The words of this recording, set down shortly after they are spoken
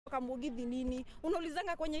zinatoka Mugithi nini?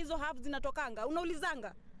 Unaulizanga kwenye hizo hubs zinatokanga?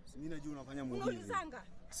 Unaulizanga? Mimi najua unafanya Mugithi. Unaulizanga?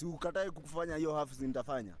 Si ukatae kukufanya hiyo hubs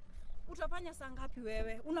nitafanya. Utafanya saa ngapi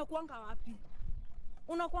wewe? Unakuanga wapi?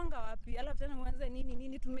 Unakuanga wapi? Alafu tena mwanze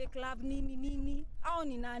nini to make club nini? Au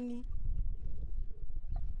ni nani?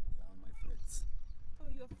 My friends.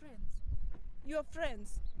 Oh, your friends. Your friends.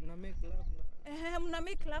 Mna make love. Mna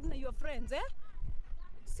make love na your friends, eh?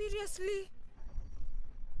 Seriously?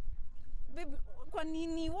 Baby, kwa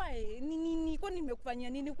nini why? Nini kwa nimekufanyia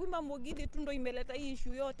nini? Kuimba Mugithi tu ndo imeleta hii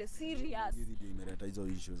issue yote. Serious. Mugithi ndio imeleta hizo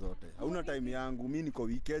issue zote. Hauna time yangu. Mimi niko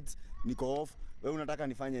weekends, niko off. Wewe unataka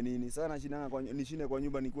nifanye nini? Sasa nishinde kwa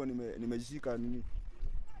nyumba nikiwa nimejishika nini?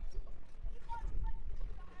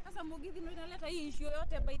 Sasa Mugithi ndio inaleta hii issue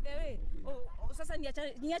yote by the way. Sasa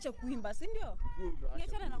niache kuimba, si ndio?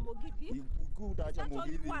 Niachane na Mugithi. Utaacha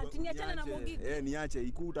Mugithi. Niachane na Mugithi.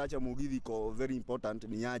 Niache. Utaacha Mugithi iko very important.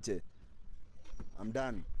 Niache. I'm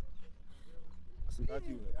done.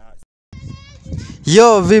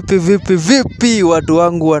 Yo, vipi watu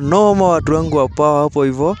wangu wa noma, watu wangu wa power hapo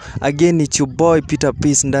hivyo. Again it's your boy Peter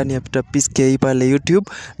Peace ndani ya Peter Peace KE pale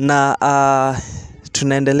YouTube, na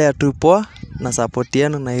tunaendelea tu poa na support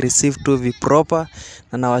yenu na receive tu proper,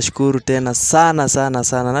 na nawashukuru tena sana,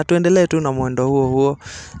 na tuendelee tu na mwendo huo.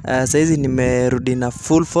 Sasa hizi nimerudi na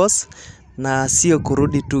full force, na sio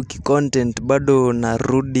kurudi tu ki-content, bado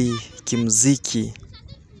narudi kimuziki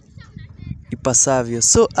ipasavyo.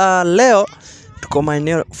 So leo tuko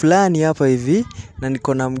maeneo fulani hapa hivi, na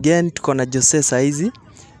niko na mgeni, tuko na Jose saizi,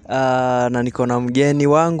 na niko na mgeni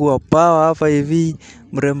wangu wa power hapa hivi,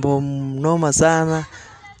 mrembo mnoma sana,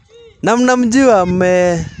 na mnamjua.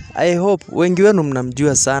 I hope wengi wenu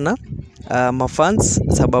mnamjua sana, mafans,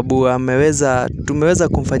 sababu tumeweza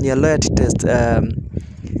kumfanyia loyalty test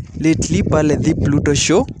lately pale The Pluto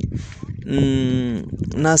Show.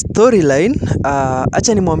 Na storyline,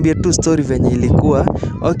 acha nimwambie tu story venye ilikuwa.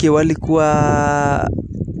 Okay, walikuwa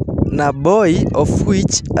na boy of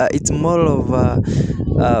which it's more of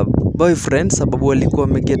a boyfriend, sababu walikuwa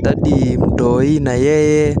wamegetadi mtoi na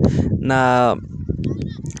yeye, na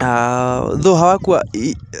though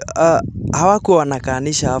hawakuwa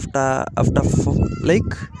wanakaanisha after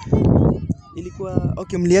like ilikuwa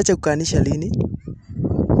okay. Mliacha kukaanisha lini?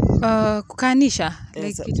 Kukaanisha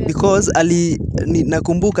like because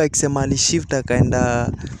nakumbuka akisema alishift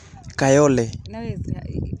akaenda Kayole.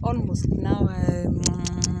 Almost now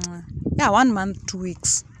 1 month 2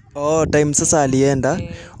 weeks. Oh, time sasa alienda.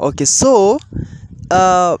 Okay, so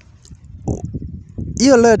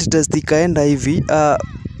hiyo loyalty test ikaenda hivi.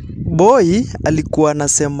 Boy alikuwa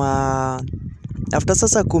anasema after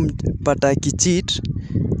sasa kumpata kicheat,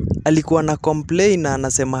 alikuwa na complain na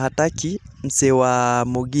anasema hataki mse wa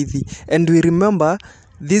Mugithi, and we remember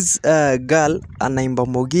this girl anaimba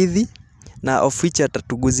Mugithi, na of which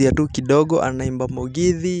atatuguzia tu kidogo, anaimba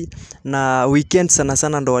Mugithi, na weekend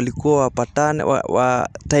sana ndo walikuwa wapatane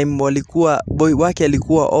time walikuwa boy wake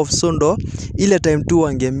alikuwa off, so ndo ile time tu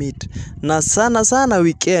wange meet, na sana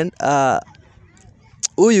weekend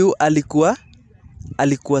huyu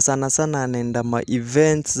alikuwa sana anaenda ma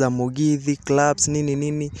events za Mugithi, clubs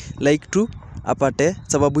nini like tu apate,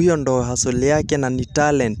 sababu hiyo ndo hustle yake na ni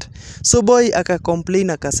talent. So boy aka complain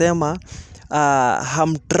akasema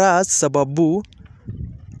hamtrust sababu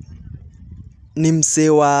ni mse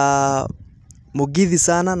wa Mugithi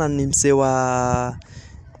sana, na ni mse wa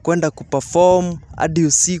kwenda kuperform hadi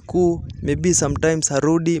usiku, maybe sometimes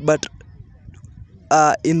harudi, but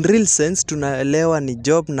in real sense tunaelewa ni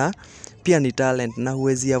job na pia ni talent, na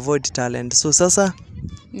huwezi avoid talent. So sasa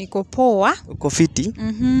niko poa. Uko fiti?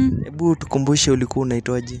 Hebu tukumbushe ulikuwa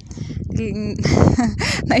unaitwaje?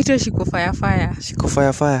 Naitwa Shiko Fire. Shiko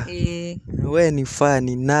Fire. Wewe ni fire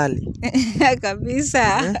ni nali.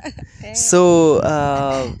 Kabisa. So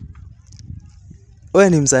wewe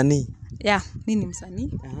ni msanii? Yeah, mimi ni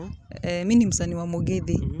msanii. Mimi ni msanii wa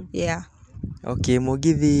Mugithi. Yeah. Okay,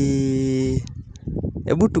 Mugithi.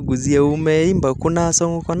 Hebu tuguzie, umeimba, kuna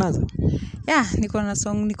song uko nazo? Yeah, niko na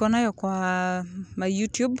song niko nayo kwa my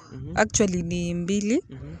YouTube. Actually ni 2.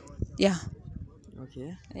 Yeah. Okay.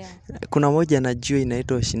 Yeah. Kuna moja najua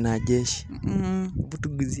inaitwa Shina Jeshi. Hebu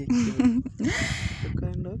tuguzie kidogo.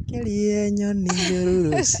 Tukandokelie nyoni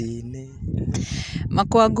njorurusine.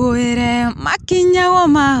 Makwagwire makinyago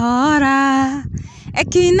mahora.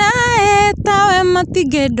 Ekina etawe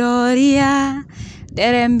matigedoria.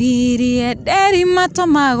 Deremirie deri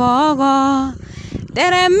matomagogo.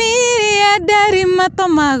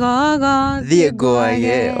 Diego.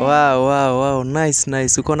 Wow.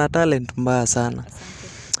 Nice. Uko na talent mbaya sana.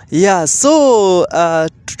 Yeah, so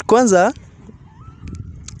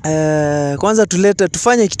kwanza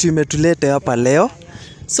tufanye kitu imetulete hapa leo,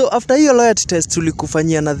 So after hiyo loyalty test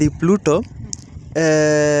tulikufanyia na the Pluto,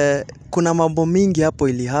 kuna mambo mingi hapo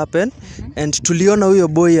ili happen and tuliona huyo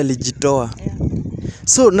boy alijitoa.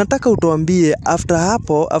 So nataka utuambie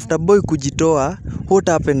after boy kujitoa, what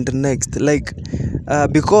happened next? Like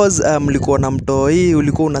because mlikuwa na mtoi,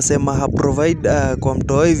 ulikuwa unasema ha provide kwa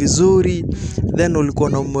mtoi vizuri, then ulikuwa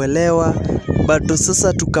unamuelewa, but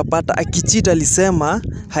sasa tukapata akichita, alisema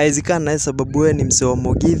haezikana naye sababu wewe ni msee wa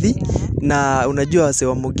Mugithi, na unajua wasee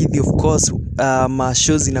wa Mugithi of course ma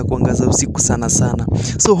shows inakuangaza usiku sana.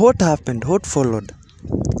 So what happened? What followed?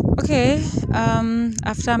 Okay,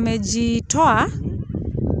 after amejitoa,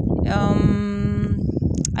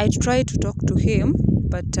 I tried to talk to him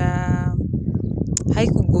but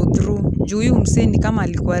haiku go through. Juu huyu msee ni kama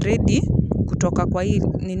alikuwa ready kutoka kwa hii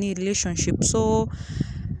relationship. So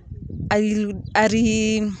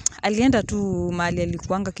alienda tu mahali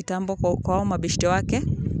alikuanga kitambo kwa hao mabeshte wake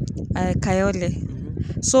Kayole.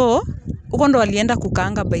 So huko ndo alienda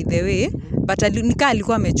kukaanga by the way, but nika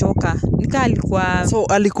alikuwa amechoka. So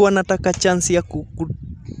alikuwa anataka chance ya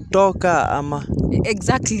kutoka ama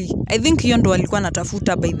exactly. I think hiyo ndo alikuwa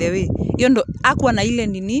anatafuta by the way. Hiyo ndo hakuwa na ile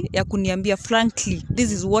nini ya kuniambia frankly,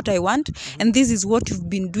 this is what I want and this is what you've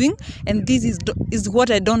been doing and this is what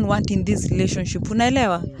I don't want in this relationship.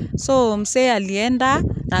 Unaelewa? So msee alienda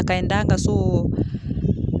na akaendanga, so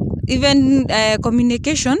even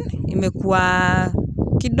communication imekuwa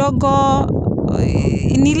kidogo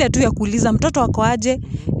ni ile tu ya kuuliza mtoto wako aje.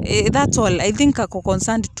 That's all. I think ako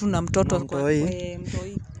concerned tu na mtoto mtoi.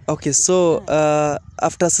 Okay, so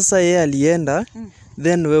after sasa yeye alienda,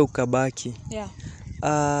 then we ukabaki.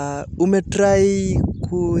 Umetry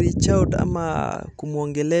ku reach out ama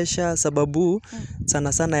kumuongelesha sababu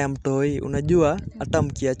sana ya mtoi. Unajua hata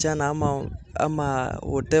mkiachana ama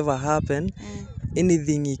whatever happen,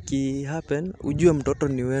 anything iki happen, ujue mtoto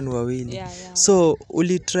ni wenu wawili. So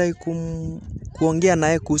ulitry kuongea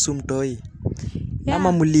naye kuhusu mtoi?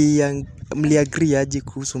 Ama mli agree aje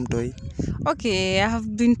kuhusu mtoi? Okay, I have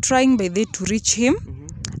been trying by the to reach him.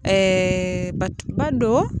 But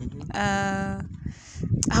bado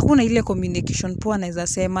hakuna ile communication poa naweza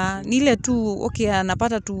sema. Ni ile tu okay,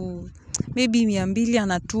 anapata tu maybe 200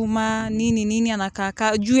 anatuma nini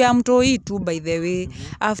anakaa juu ya mtoi tu. By the way,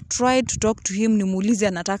 I've tried to talk to him, nimuulize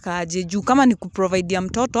anataka aje, juu kama ni kuprovide ya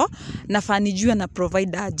mtoto nafaa nijue na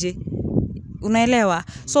provide aje. Unaelewa?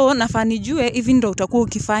 So nafaa nijue hivi ndo utakuwa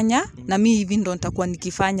ukifanya na mimi hivi ndo nitakuwa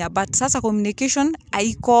nikifanya. But sasa communication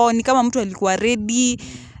haiko, ni kama mtu alikuwa ready,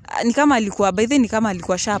 ni kama alikuwa by the ni kama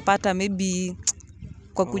alikuwa shapata maybe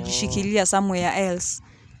kwa kujishikilia somewhere else.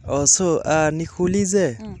 So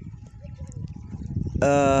nikuulize,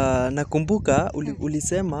 nakumbuka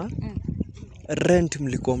ulisema rent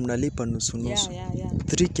mlikuwa mnalipa nusu.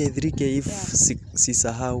 3k if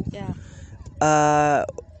sisahau.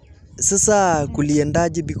 Sasa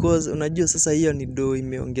kuliendaje? Because unajua sasa hiyo ni do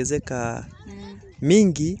imeongezeka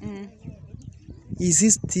mingi. Is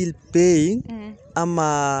he still paying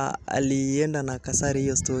ama alienda na kasari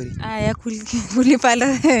hiyo story? Ya kulipa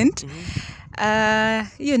rent.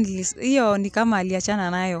 Hiyo ni kama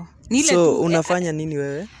aliachana nayo. So unafanya nini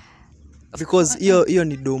wewe? Because hiyo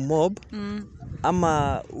ni do mob.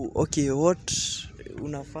 Ama okay, what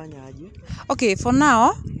unafanya aje? Okay, for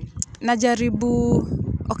now najaribu.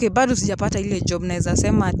 Okay, bado sijapata ile job naweza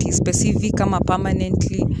sema ati specific kama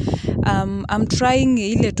permanently. I'm trying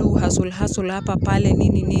ile tu hustle hapa pale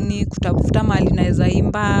nini kutafuta mahali naweza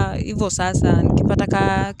imba hivyo. Sasa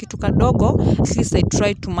nikipata kitu kadogo, at least I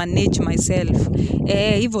try to manage myself.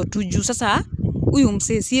 Hivyo tu juu sasa huyu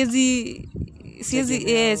msee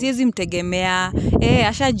siwezi mtegemea.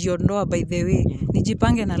 Ashajiondoa by the way.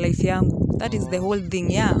 Nijipange na life yangu. That is the whole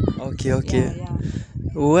thing. Okay. Yeah.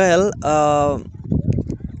 Well,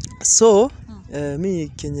 so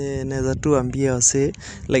mi kenye naweza tu ambia wase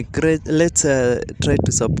like let's try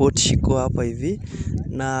to support Shiko hapa hivi,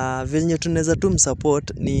 na venye tunaweza tu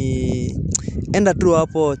msupport ni enda tu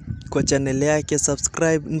hapo kwa channel yake,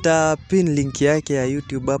 subscribe, nita pin link yake ya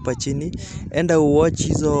YouTube hapa chini, enda watch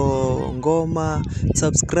hizo ngoma,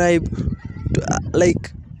 subscribe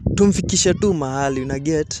like tumfikisha tu mahali una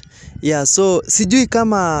get. So sijui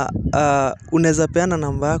kama unaweza peana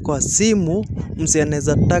namba yako ya simu, msi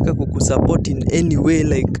anaweza taka kukusupport in any way,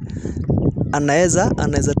 like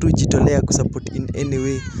anaweza tu jitolea kusupport in any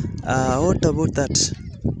way. What about that?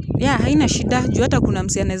 Haina shida, juu hata kuna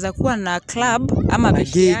msi anaweza kuwa na club ama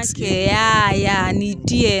bishi yake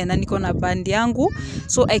nitie, na niko na band yangu,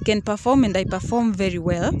 so I can perform and I perform very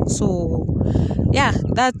well. So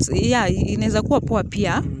inaweza kuwa poa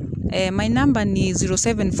pia. My number ni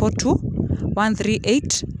 0742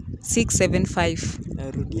 138 675.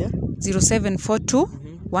 Rudia. 0742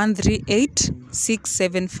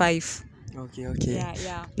 138675. Okay.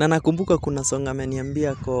 Yeah. Na nakumbuka kuna song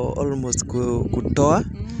ameniambia ko almost kutoa.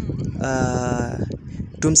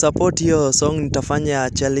 Tumsupport hiyo song, nitafanya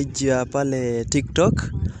challenge ya pale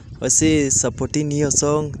TikTok. Wasi supportini hiyo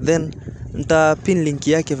song, then nitapin link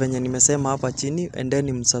yake venye nimesema hapa chini, and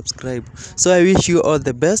then msubscribe. So I wish you all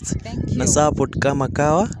the best. Thank you. Na support kama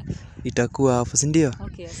kawa itakuwa hapo, si ndio?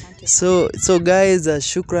 Okay, asante. So guys,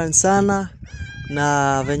 shukran sana,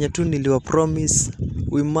 na venye tu niliwa promise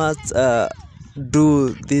we must do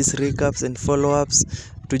these recaps and follow ups,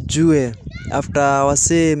 tujue after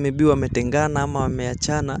wase maybe wametengana ama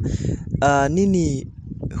wameachana, nini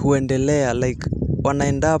huendelea, like wana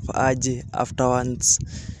end up aje afterwards.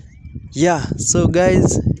 Yeah, so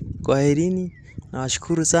guys, kwaherini,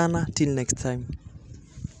 nawashukuru sana, till next time.